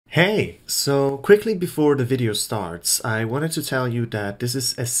Hey, so quickly before the video starts, I wanted to tell you that this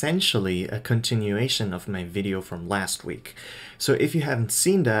is essentially a continuation of my video from last week. So if you haven't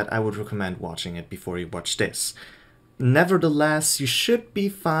seen that, I would recommend watching it before you watch this. Nevertheless, you should be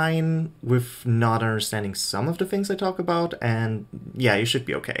fine with not understanding some of the things I talk about, and yeah, you should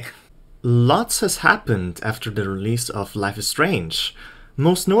be okay. Lots has happened after the release of Life is Strange.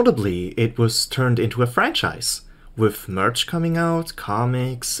 Most notably, it was turned into a franchise, with merch coming out,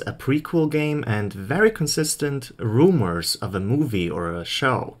 comics, a prequel game, and very consistent rumors of a movie or a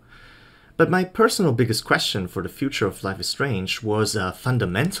show. But my personal biggest question for the future of Life is Strange was a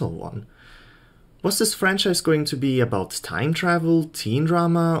fundamental one. Was this franchise going to be about time travel, teen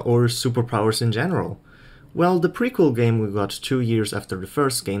drama, or superpowers in general? Well, the prequel game we got 2 years after the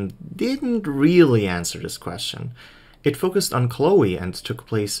first game didn't really answer this question. It focused on Chloe and took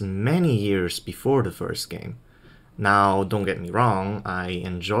place many years before the first game. Now, don't get me wrong, I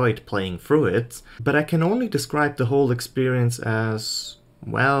enjoyed playing through it, but I can only describe the whole experience as,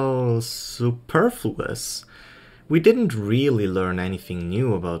 well, superfluous. We didn't really learn anything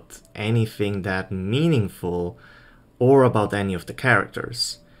new about anything that meaningful or about any of the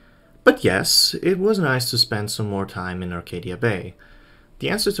characters. But yes, it was nice to spend some more time in Arcadia Bay. The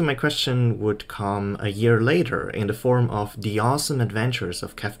answer to my question would come a year later in the form of The Awesome Adventures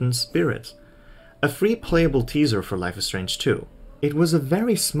of Captain Spirit, a free playable teaser for Life is Strange 2. It was a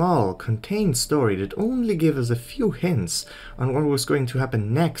very small, contained story that only gave us a few hints on what was going to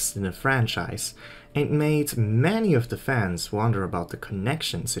happen next in the franchise, and made many of the fans wonder about the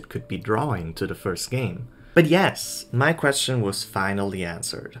connections it could be drawing to the first game. But yes, my question was finally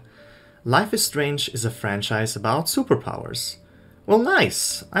answered. Life is Strange is a franchise about superpowers. Well,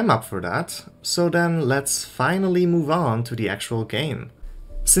 nice, I'm up for that. So then let's finally move on to the actual game.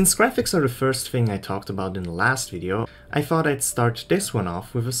 Since graphics are the first thing I talked about in the last video, I thought I'd start this one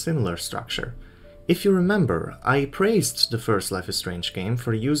off with a similar structure. If you remember, I praised the first Life is Strange game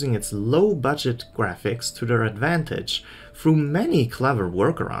for using its low-budget graphics to their advantage through many clever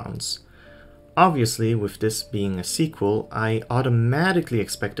workarounds. Obviously, with this being a sequel, I automatically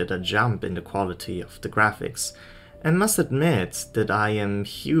expected a jump in the quality of the graphics, and must admit that I am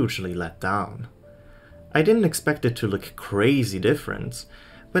hugely let down. I didn't expect it to look crazy different,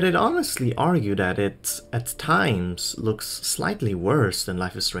 but I'd honestly argue that it, at times, looks slightly worse than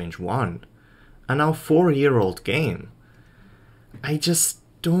Life is Strange 1, a now 4-year-old game. I just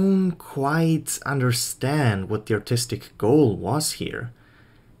don't quite understand what the artistic goal was here.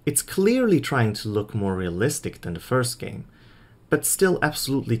 It's clearly trying to look more realistic than the first game, but still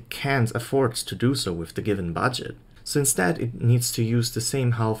absolutely can't afford to do so with the given budget. So instead it needs to use the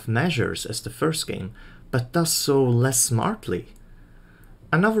same half measures as the first game, but does so less smartly.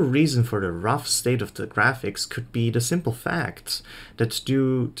 Another reason for the rough state of the graphics could be the simple fact that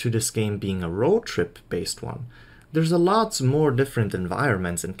due to this game being a road trip based one, there's a lot more different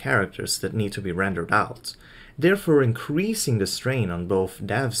environments and characters that need to be rendered out, therefore increasing the strain on both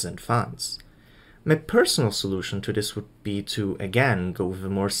devs and fans. My personal solution to this would be to again go with a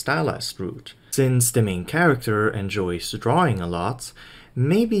more stylized route. Since the main character enjoys drawing a lot,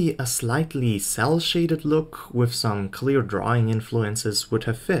 maybe a slightly cel-shaded look with some clear drawing influences would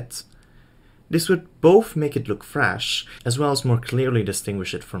have fit. This would both make it look fresh, as well as more clearly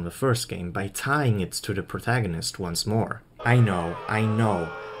distinguish it from the first game by tying it to the protagonist once more. I know,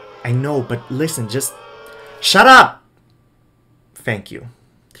 but listen, just shut up! Thank you.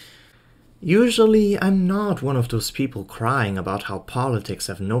 Usually, I'm not one of those people crying about how politics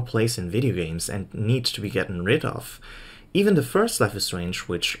have no place in video games and need to be gotten rid of. Even the first Life is Strange,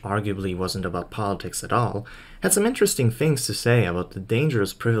 which arguably wasn't about politics at all, had some interesting things to say about the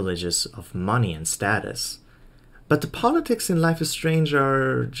dangerous privileges of money and status. But the politics in Life is Strange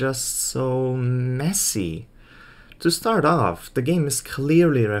are just so messy. To start off, the game is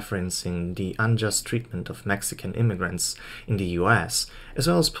clearly referencing the unjust treatment of Mexican immigrants in the US, as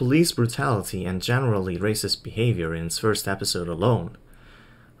well as police brutality and generally racist behavior in its first episode alone.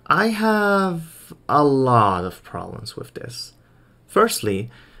 I have a lot of problems with this. Firstly,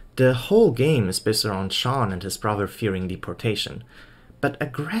 the whole game is based around Sean and his brother fearing deportation, but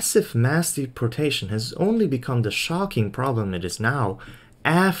aggressive mass deportation has only become the shocking problem it is now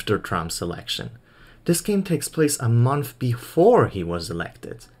after Trump's election. This game takes place a month before he was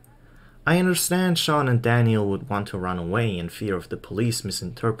elected. I understand Sean and Daniel would want to run away in fear of the police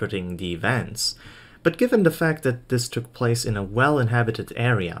misinterpreting the events, but given the fact that this took place in a well-inhabited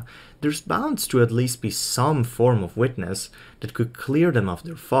area, there's bound to at least be some form of witness that could clear them of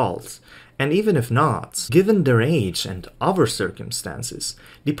their faults, and even if not, given their age and other circumstances,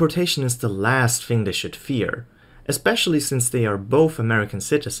 deportation is the last thing they should fear, especially since they are both American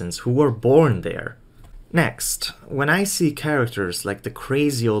citizens who were born there. Next, when I see characters like the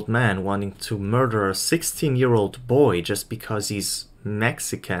crazy old man wanting to murder a 16-year-old boy just because he's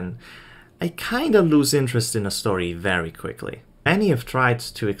Mexican, I kinda lose interest in a story very quickly. Many have tried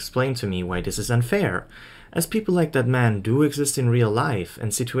to explain to me why this is unfair, as people like that man do exist in real life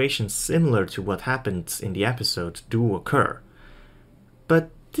and situations similar to what happened in the episode do occur.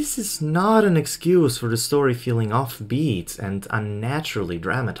 But this is not an excuse for the story feeling offbeat and unnaturally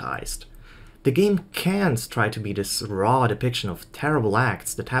dramatized. The game can't try to be this raw depiction of terrible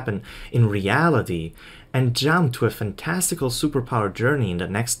acts that happen in reality and jump to a fantastical superpower journey in the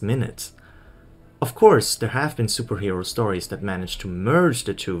next minute. Of course, there have been superhero stories that manage to merge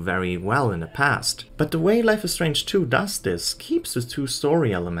the two very well in the past, but the way Life is Strange 2 does this keeps the two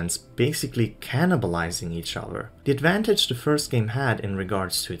story elements basically cannibalizing each other. The advantage the first game had in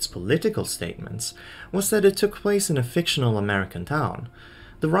regards to its political statements was that it took place in a fictional American town.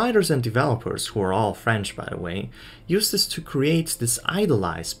 The writers and developers, who are all French by the way, used this to create this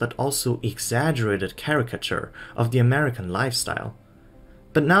idolized but also exaggerated caricature of the American lifestyle.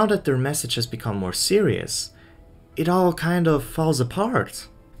 But now that their message has become more serious, it all kind of falls apart.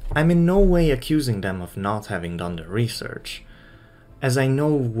 I'm in no way accusing them of not having done their research, as I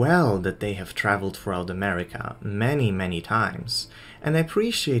know well that they have traveled throughout America many times, and I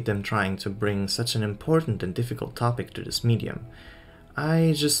appreciate them trying to bring such an important and difficult topic to this medium.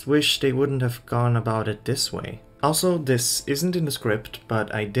 I just wish they wouldn't have gone about it this way. Also, this isn't in the script,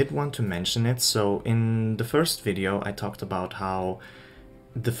 but I did want to mention it. So in the first video I talked about how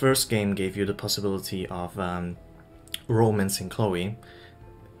the first game gave you the possibility of romancing Chloe,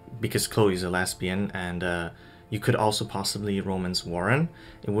 because Chloe's a lesbian, and you could also possibly romance Warren.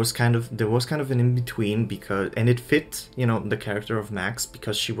 There was kind of an in-between, because, and it fit, you know, the character of Max,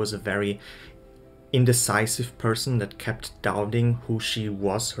 because she was a very indecisive person that kept doubting who she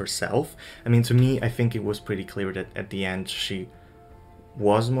was herself. I mean, to me, I think it was pretty clear that at the end she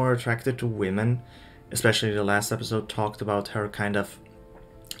was more attracted to women. Especially the last episode talked about her kind of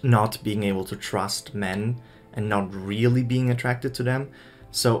not being able to trust men and not really being attracted to them.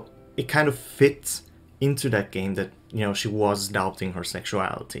 So it kind of fits into that game that, you know, she was doubting her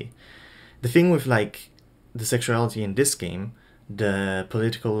sexuality. The thing with like the sexuality in this game, the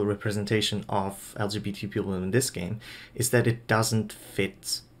political representation of LGBT people in this game, is that it doesn't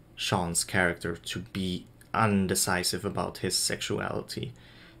fit Sean's character to be undecisive about his sexuality.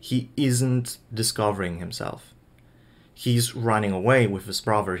 He isn't discovering himself. He's running away with his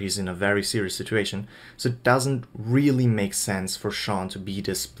brother, he's in a very serious situation, so it doesn't really make sense for Sean to be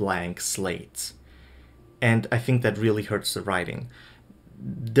this blank slate. And I think that really hurts the writing.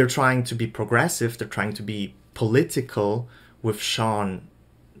 They're trying to be progressive, they're trying to be political, with Sean,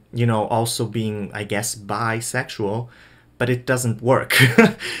 you know, also being, I guess, bisexual, but it doesn't work.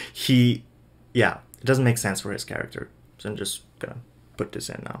 It doesn't make sense for his character. So I'm just gonna put this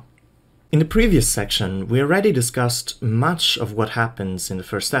in now. In the previous section, we already discussed much of what happens in the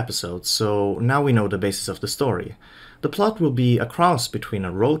first episode, so now we know the basis of the story. The plot will be a cross between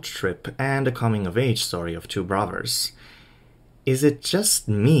a road trip and a coming-of-age story of two brothers. Is it just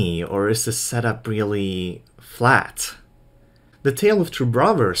me, or is this setup really flat? The tale of two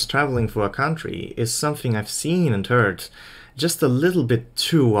brothers traveling through a country is something I've seen and heard just a little bit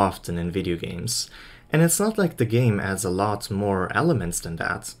too often in video games, and it's not like the game adds a lot more elements than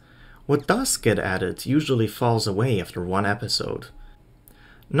that. What does get added usually falls away after one episode.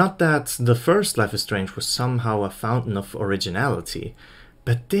 Not that the first Life is Strange was somehow a fountain of originality,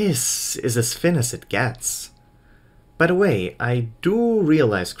 but this is as thin as it gets. By the way, I do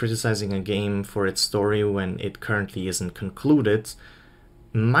realize criticizing a game for its story when it currently isn't concluded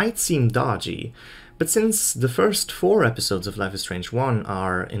might seem dodgy, but since the first 4 episodes of Life is Strange 1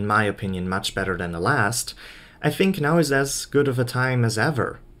 are, in my opinion, much better than the last, I think now is as good of a time as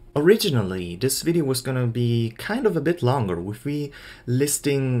ever. Originally, this video was gonna be kind of a bit longer, with me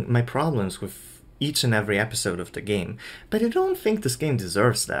listing my problems with each and every episode of the game, but I don't think this game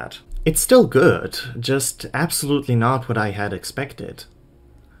deserves that. It's still good, just absolutely not what I had expected.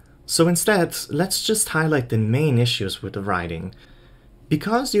 So instead, let's just highlight the main issues with the writing.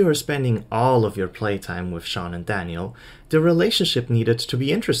 Because you are spending all of your playtime with Sean and Daniel, the relationship needed to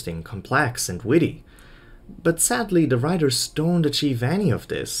be interesting, complex, and witty. But sadly, the writers don't achieve any of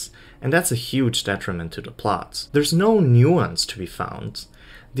this, and that's a huge detriment to the plot. There's no nuance to be found.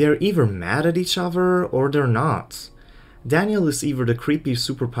 They're either mad at each other, or they're not. Daniel is either the creepy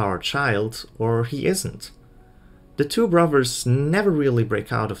superpowered child, or he isn't. The two brothers never really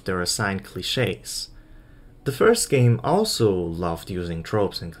break out of their assigned cliches. The first game also loved using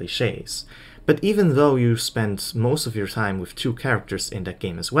tropes and cliches, But even though you spend most of your time with two characters in that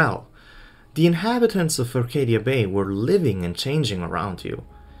game as well, the inhabitants of Arcadia Bay were living and changing around you.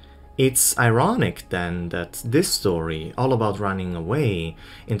 It's ironic then that this story, all about running away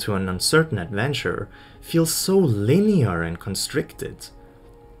into an uncertain adventure, feels so linear and constricted.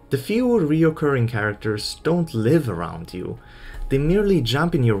 The few reoccurring characters don't live around you. They merely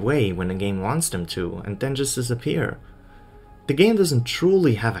jump in your way when the game wants them to, and then just disappear. The game doesn't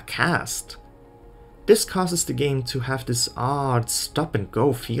truly have a cast. This causes the game to have this odd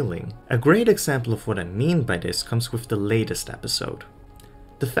stop-and-go feeling. A great example of what I mean by this comes with the latest episode.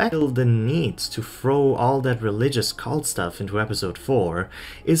 The fact that the need to throw all that religious cult stuff into episode 4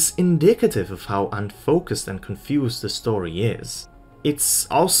 is indicative of how unfocused and confused the story is. It's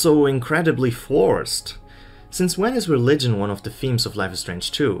also incredibly forced. Since when is religion one of the themes of Life is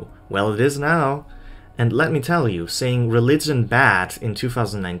Strange 2? Well, it is now. And let me tell you, saying religion bad in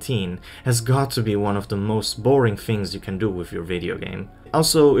 2019 has got to be one of the most boring things you can do with your video game.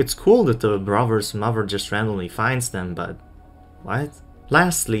 Also, it's cool that the brother's mother just randomly finds them, but what?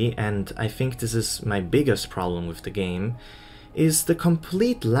 Lastly, and I think this is my biggest problem with the game, is the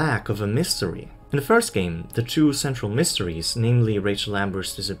complete lack of a mystery. In the first game, the two central mysteries, namely Rachel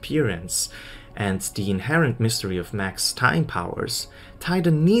Amber's disappearance and the inherent mystery of Mac's time powers, tied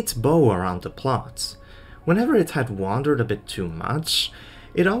a neat bow around the plot. Whenever it had wandered a bit too much,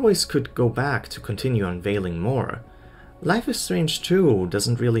 it always could go back to continue unveiling more. Life is Strange 2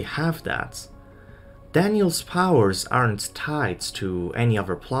 doesn't really have that. Daniel's powers aren't tied to any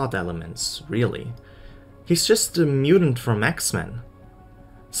other plot elements, really. He's just a mutant from X-Men.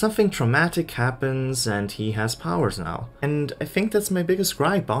 Something traumatic happens and he has powers now. And I think that's my biggest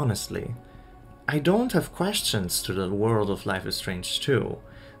gripe, honestly. I don't have questions to the world of Life is Strange 2.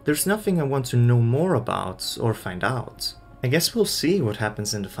 There's nothing I want to know more about or find out. I guess we'll see what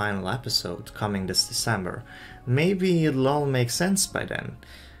happens in the final episode coming this December. Maybe it'll all make sense by then.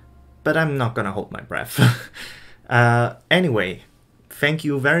 But I'm not gonna hold my breath. Anyway, thank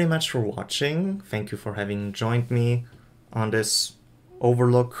you very much for watching. Thank you for having joined me on this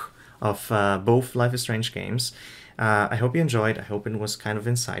overlook of both Life is Strange games. I hope you enjoyed. I hope it was kind of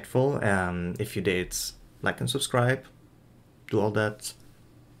insightful. If you did, like and subscribe. Do all that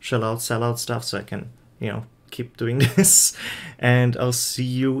sell out stuff so I can, keep doing this. And I'll see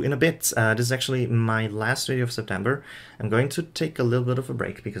you in a bit. This is actually my last video of September. I'm going to take a little bit of a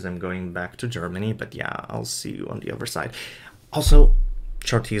break because I'm going back to Germany. But yeah, I'll see you on the other side. Also,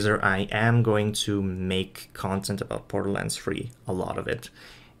 short teaser, I am going to make content about Borderlands 3, a lot of it.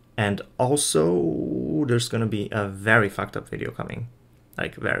 And also, there's gonna be a very fucked up video coming.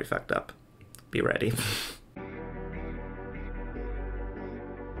 Like, very fucked up. Be ready.